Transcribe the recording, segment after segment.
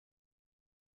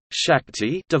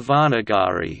Shakti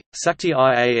Devanagari, Sakti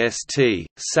Iast,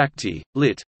 Sakti,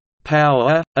 lit.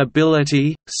 Power,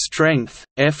 ability, strength,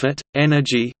 effort,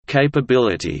 energy,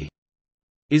 capability,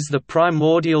 is the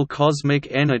primordial cosmic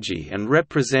energy and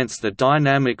represents the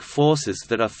dynamic forces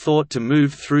that are thought to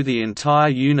move through the entire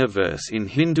universe in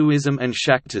Hinduism and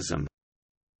Shaktism.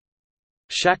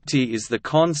 Shakti is the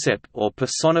concept or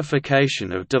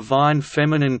personification of divine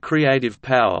feminine creative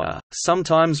power,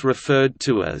 sometimes referred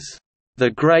to as the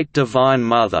Great Divine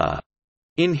Mother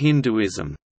in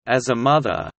Hinduism. As a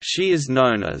mother, she is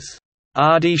known as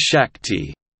Adi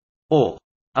Shakti or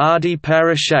Adi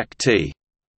Parashakti.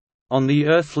 On the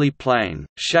earthly plane,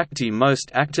 Shakti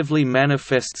most actively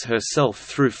manifests herself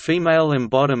through female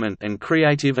embodiment and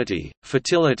creativity,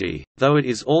 fertility, though it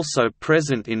is also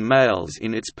present in males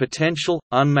in its potential,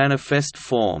 unmanifest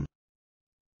form.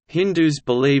 Hindus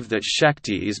believe that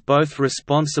Shakti is both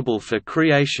responsible for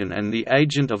creation and the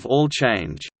agent of all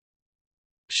change.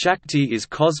 Shakti is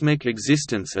cosmic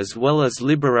existence as well as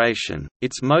liberation,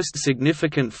 its most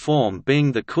significant form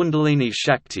being the Kundalini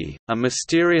Shakti, a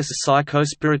mysterious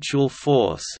psychospiritual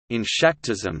force. In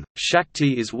Shaktism,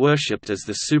 Shakti is worshipped as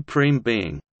the supreme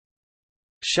being.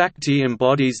 Shakti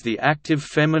embodies the active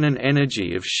feminine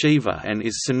energy of Shiva and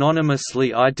is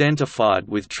synonymously identified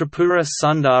with Tripura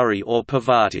Sundari or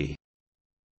Parvati.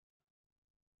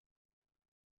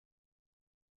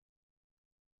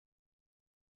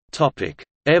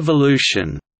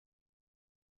 Evolution.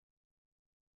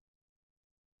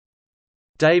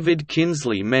 David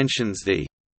Kinsley mentions the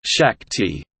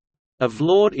Shakti of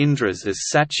Lord Indra's as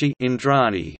Sachi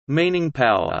Indrani, meaning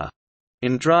power.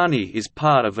 Indrani is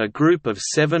part of a group of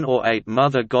 7 or 8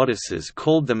 mother goddesses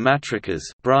called the Matrikas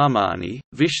Brahmani,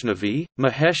 Vishnavi,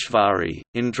 Maheshvari,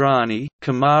 Indrani,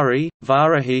 Kumari,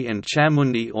 Varahi and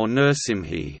Chamundi or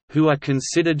Nrsimhi, who are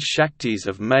considered Shaktis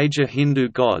of major Hindu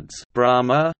gods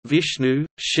Brahma, Vishnu,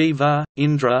 Shiva,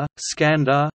 Indra,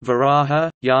 Skanda, Varaha,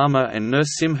 Yama and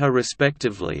Nrsimha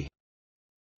respectively.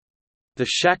 The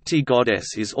Shakti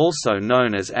goddess is also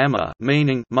known as Amma,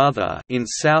 meaning mother, in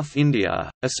South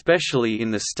India, especially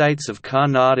in the states of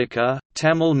Karnataka,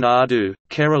 Tamil Nadu,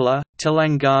 Kerala,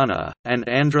 Telangana, and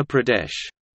Andhra Pradesh.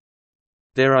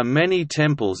 There are many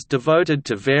temples devoted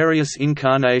to various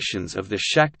incarnations of the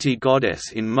Shakti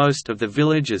goddess in most of the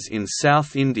villages in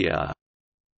South India.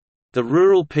 The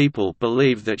rural people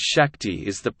believe that Shakti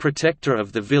is the protector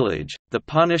of the village, the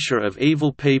punisher of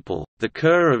evil people, the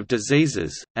curer of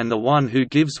diseases, and the one who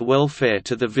gives welfare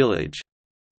to the village.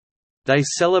 They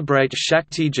celebrate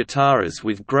Shakti Jataras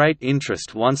with great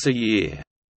interest once a year.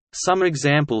 Some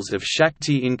examples of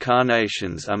Shakti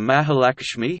incarnations are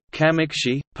Mahalakshmi,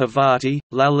 Kamakshi, Parvati,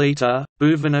 Lalita,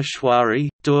 Bhuvaneshwari,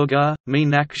 Durga,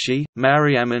 Meenakshi,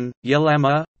 Mariamman,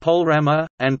 Yellamma, Polramma,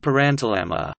 and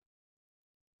Parantalamma.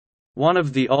 One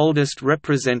of the oldest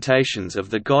representations of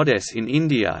the goddess in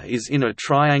India is in a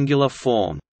triangular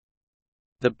form.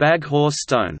 The Baghor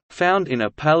stone, found in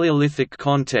a Paleolithic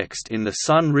context in the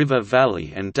Sun River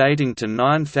Valley and dating to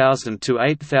 9,000 to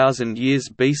 8,000 years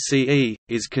BCE,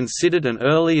 is considered an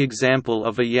early example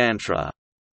of a yantra.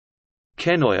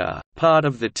 Kenoya, part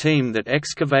of the team that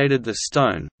excavated the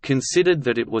stone, considered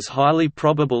that it was highly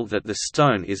probable that the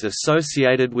stone is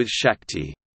associated with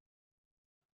Shakti.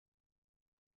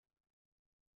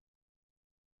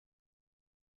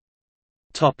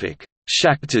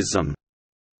 Shaktism.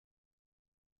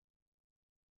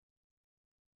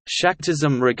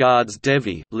 Shaktism regards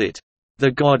Devi, lit.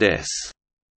 The goddess,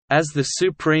 as the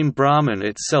supreme Brahman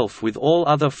itself, with all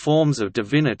other forms of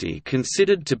divinity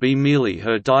considered to be merely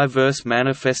her diverse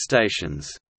manifestations.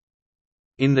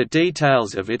 In the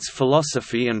details of its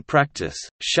philosophy and practice,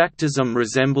 Shaktism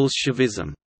resembles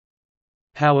Shaivism.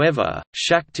 However,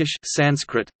 Shaktish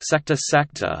Sanskrit, Sakta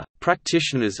Sakta,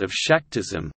 practitioners of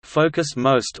Shaktism, focus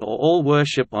most or all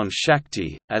worship on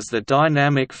Shakti, as the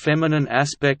dynamic feminine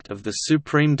aspect of the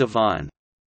supreme divine.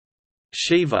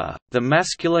 Shiva, the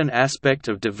masculine aspect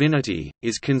of divinity,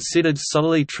 is considered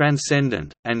solely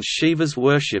transcendent, and Shiva's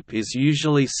worship is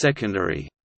usually secondary.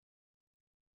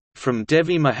 From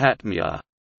Devi Mahatmya: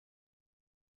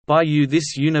 By you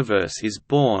this universe is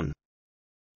born.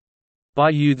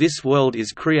 By you this world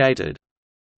is created.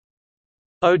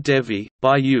 O Devi,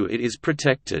 by you it is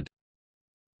protected.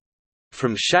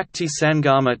 From Shakti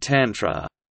Sangama Tantra: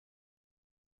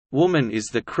 Woman is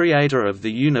the creator of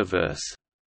the universe.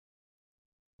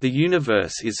 The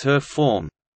universe is her form.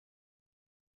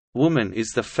 Woman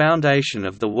is the foundation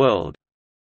of the world.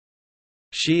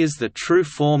 She is the true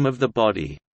form of the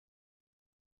body.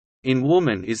 In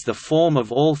woman is the form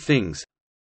of all things,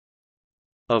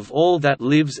 of all that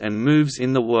lives and moves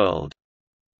in the world.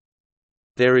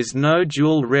 There is no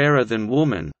jewel rarer than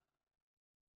woman.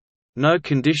 no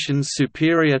condition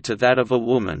superior to that of a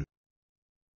woman.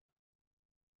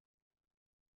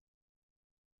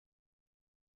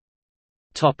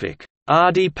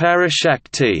 Adi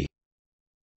Parashakti.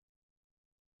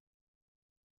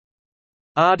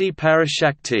 Adi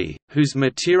Parashakti, whose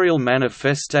material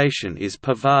manifestation is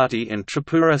Parvati and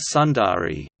Tripura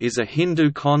Sundari, is a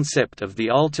Hindu concept of the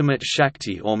ultimate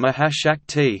Shakti or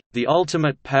Mahashakti, the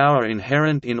ultimate power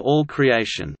inherent in all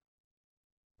creation.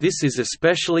 This is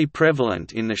especially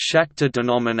prevalent in the Shakta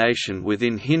denomination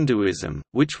within Hinduism,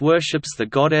 which worships the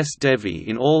goddess Devi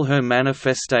in all her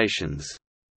manifestations.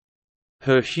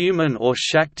 Her human or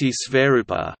Shakti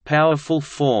Svarupa, powerful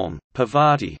form,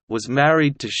 Parvati, was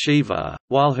married to Shiva,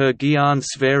 while her Gyan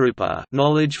Svarupa,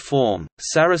 knowledge form,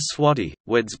 Saraswati,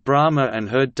 weds Brahma, and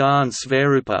her Dhan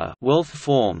Svarupa, wealth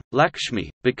form, Lakshmi,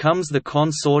 becomes the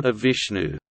consort of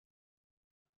Vishnu.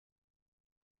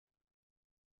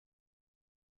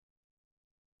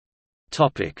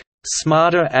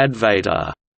 Smarta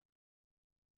Advaita.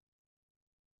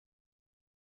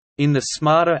 In the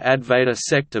Smarta Advaita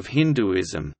sect of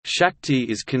Hinduism, Shakti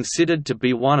is considered to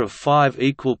be one of 5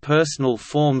 equal personal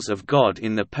forms of God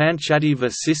in the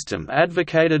Panchadeva system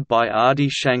advocated by Adi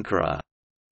Shankara.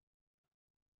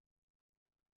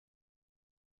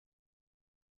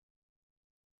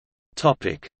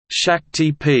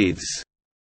 Shakti Peeths.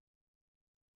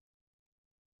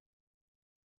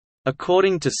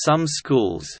 According to some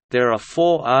schools, there are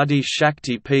 4 Adi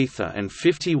Shakti Peetha and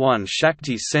 51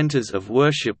 Shakti centers of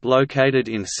worship located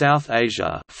in South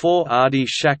Asia. 4 Adi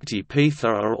Shakti Peetha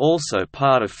are also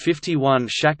part of 51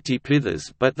 Shakti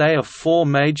Peethas, but they are 4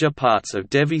 major parts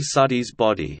of Devi Sati's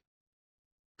body.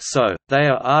 So, they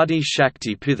are Adi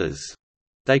Shakti Peethas.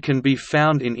 They can be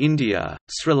found in India,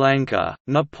 Sri Lanka,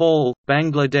 Nepal,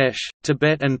 Bangladesh,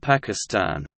 Tibet and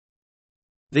Pakistan.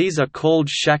 These are called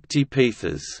Shakti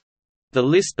Peethas. The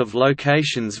list of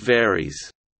locations varies.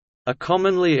 A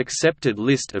commonly accepted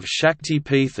list of Shakti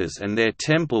Peethas and their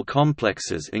temple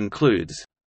complexes includes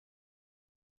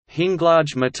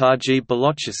Hinglaj Mataji,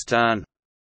 Balochistan;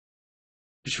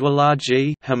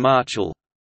 Jwalaji, Himachal;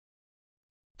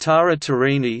 Tara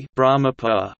Tarini,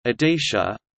 Brahmapur,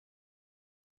 Odisha;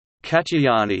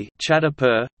 Katyayani,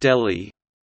 Chhatarpur, Delhi;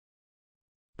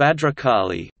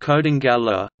 Bhadrakali,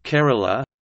 Kodungallur, Kerala;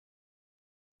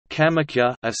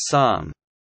 Kamakya, Assam;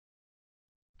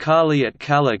 Kali at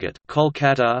Kaligat,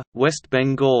 Kolkata, West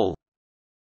Bengal;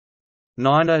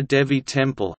 Naina Devi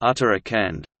Temple,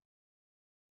 Uttarakhand;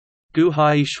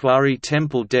 Guhaishwari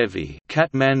Temple Devi,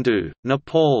 Kathmandu,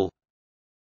 Nepal;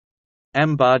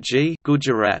 Ambaji,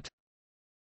 Gujarat;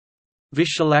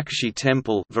 Vishalakshi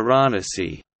Temple,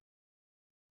 Varanasi;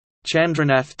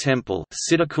 Chandranath Temple,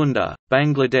 Siddhakunda,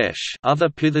 Bangladesh. Other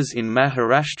Peethas in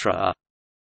Maharashtra are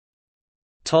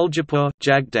Tuljapur,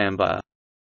 Jagdamba;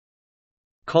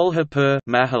 Kolhapur,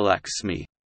 Mahalakshmi;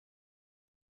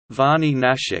 Vani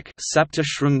Nashik,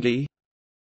 Saptashrungi;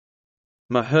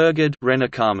 Mahurgad,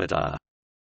 Renakamata.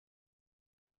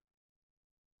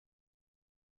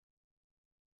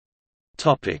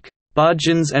 Topic: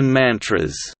 Bhajans and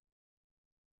mantras.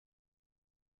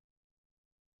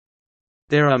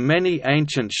 There are many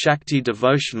ancient Shakti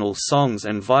devotional songs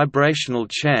and vibrational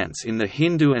chants in the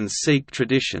Hindu and Sikh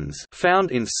traditions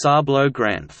found in Sablo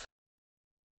Granth.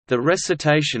 The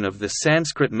recitation of the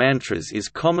Sanskrit mantras is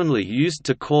commonly used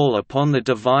to call upon the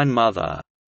Divine Mother.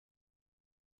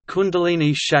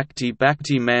 Kundalini Shakti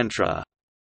Bhakti Mantra,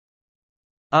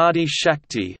 Adi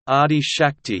Shakti, Adi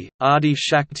Shakti, Adi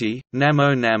Shakti,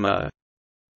 Namo Namo.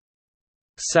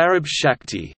 Sarab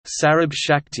Shakti, Sarab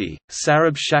Shakti,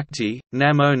 Sarab Shakti,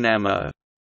 Namo Namo.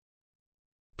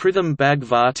 Pritham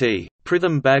Bhagvati,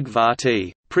 Pritham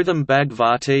Bhagvati, Pritham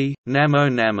Bhagvati, Namo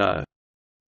Namo.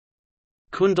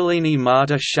 Kundalini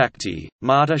Mata Shakti,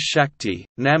 Mata Shakti,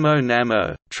 Namo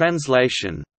Namo.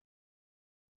 Translation: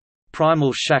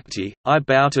 Primal Shakti, I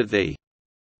bow to thee.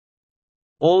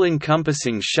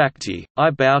 All-encompassing Shakti, I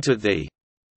bow to thee.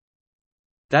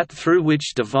 That through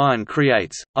which divine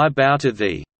creates, I bow to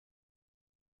thee.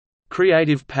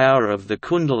 Creative power of the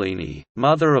Kundalini,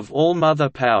 mother of all mother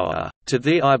power, to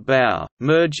thee I bow,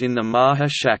 merge in the Maha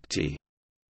Shakti.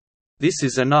 This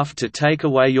is enough to take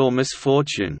away your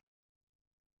misfortune.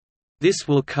 This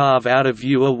will carve out of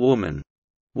you a woman.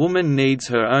 Woman needs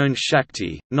her own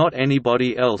Shakti, not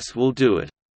anybody else will do it.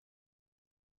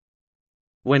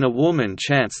 When a woman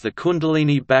chants the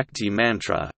Kundalini Bhakti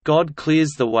mantra, God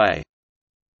clears the way.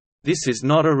 This is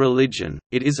not a religion,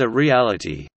 it is a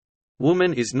reality.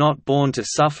 Woman is not born to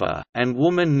suffer, and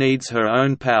woman needs her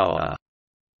own power.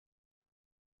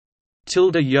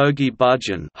 Yogi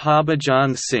Bhajan,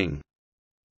 Harbhajan Singh.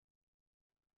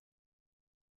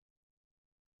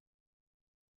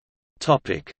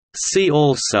 See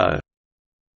also: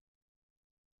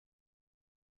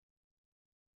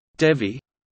 Devi,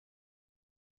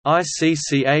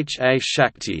 Iccha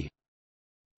Shakti,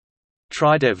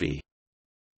 Tridevi.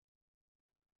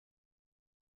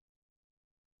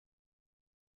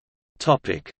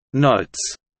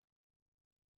 Notes.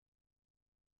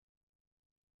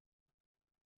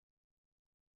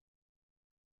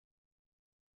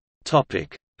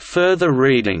 Further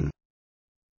reading.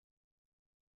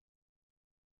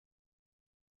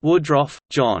 Woodroffe,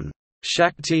 John.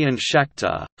 Shakti and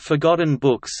Shakta, Forgotten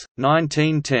Books,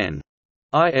 1910.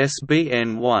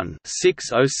 ISBN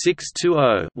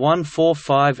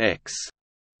 1-60620-145-X.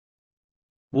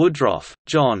 Woodroffe,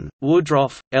 John,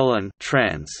 Woodroffe, Ellen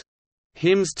trans.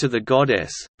 Hymns to the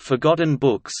Goddess, Forgotten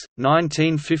Books,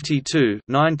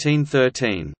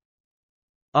 1952–1913.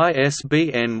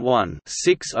 ISBN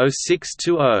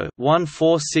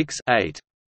 1-60620-146-8.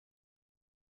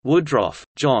 Woodroffe,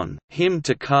 John, Hymn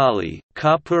to Kali,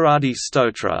 Karpuradi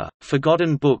Stotra,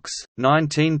 Forgotten Books,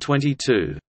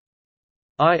 1922.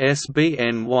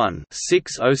 ISBN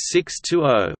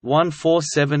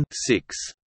 1-60620-147-6.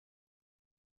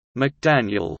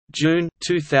 McDaniel, June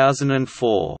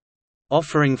 2004.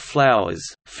 Offering Flowers,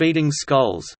 Feeding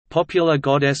Skulls, Popular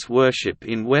Goddess Worship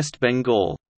in West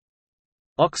Bengal.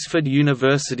 Oxford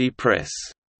University Press.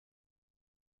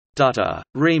 Dutta,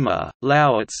 Reema,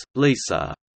 Lowitz,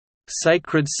 Lisa.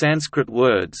 Sacred Sanskrit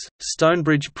Words,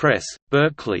 Stonebridge Press,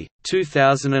 Berkeley,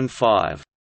 2005.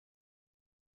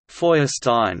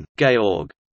 Feuerstein, Georg.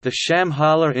 The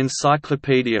Shambhala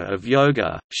Encyclopedia of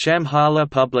Yoga, Shambhala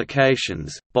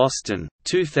Publications, Boston,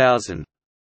 2000.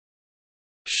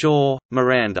 Shaw,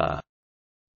 Miranda.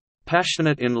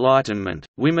 Passionate Enlightenment,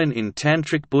 Women in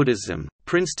Tantric Buddhism,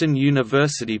 Princeton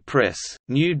University Press,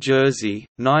 New Jersey,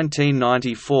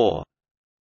 1994.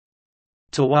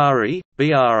 Tiwari,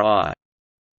 Bri.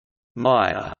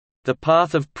 Maya. The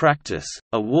Path of Practice,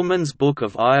 A Woman's Book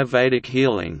of Ayurvedic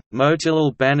Healing,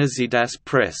 Motilal Banarsidass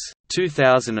Press,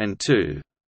 2002.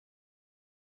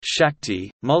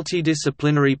 Shakti,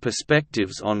 Multidisciplinary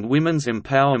Perspectives on Women's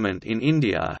Empowerment in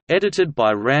India, edited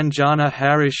by Ranjana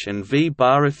Harish and V.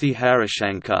 Bharathi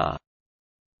Harishankar.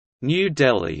 New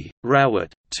Delhi,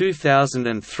 Rawat,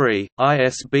 2003,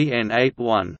 ISBN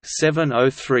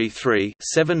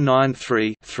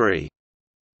 81-7033-793-3.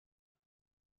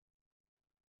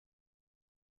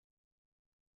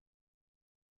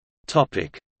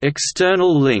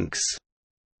 External links.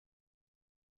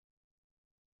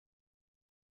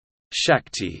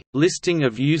 Shakti, listing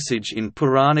of usage in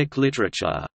Puranic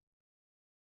literature.